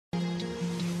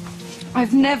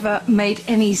I've never made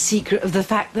any secret of the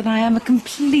fact that I am a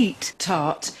complete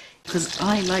tart, because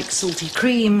I like salty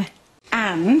cream,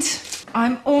 and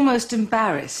I'm almost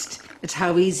embarrassed at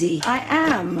how easy I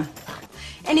am.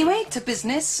 Anyway, to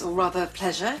business, or rather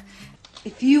pleasure.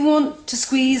 If you want to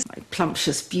squeeze my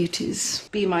plumptious beauties,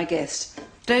 be my guest.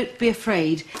 Don't be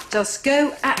afraid. Just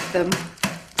go at them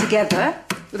together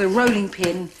with a rolling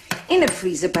pin in a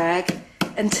freezer bag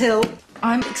until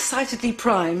I'm excitedly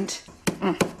primed.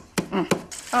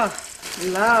 Oh,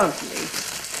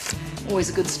 lovely. Always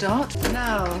a good start.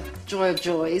 Now, joy of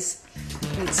joys,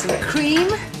 with some cream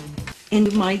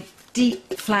in my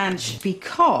deep flange,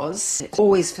 because it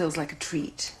always feels like a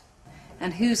treat.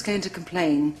 And who's going to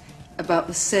complain about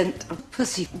the scent of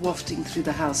pussy wafting through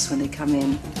the house when they come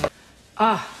in?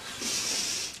 Ah,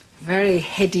 very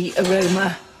heady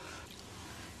aroma.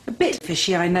 A bit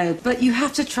fishy, I know, but you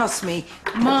have to trust me.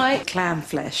 My clam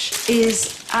flesh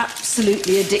is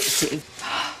absolutely addictive.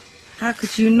 How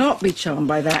could you not be charmed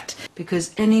by that?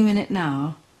 Because any minute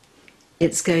now,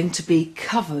 it's going to be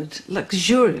covered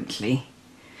luxuriantly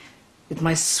with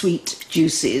my sweet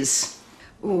juices.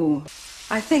 Ooh,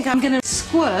 I think I'm going to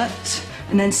squirt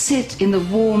and then sit in the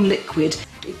warm liquid.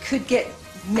 It could get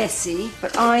messy,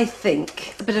 but I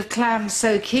think a bit of clam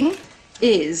soaking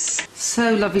is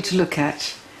so lovely to look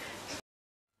at.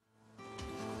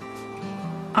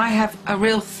 I have a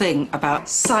real thing about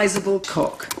sizable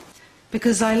cock,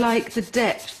 because I like the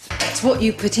depth. It's what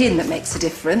you put in that makes a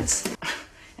difference.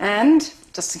 And,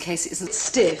 just in case it isn't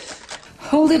stiff,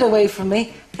 hold it away from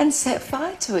me and set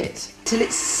fire to it till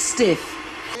it's stiff.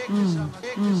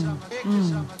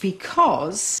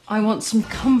 Because I want some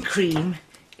cum cream,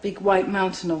 big white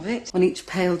mountain of it, on each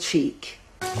pale cheek.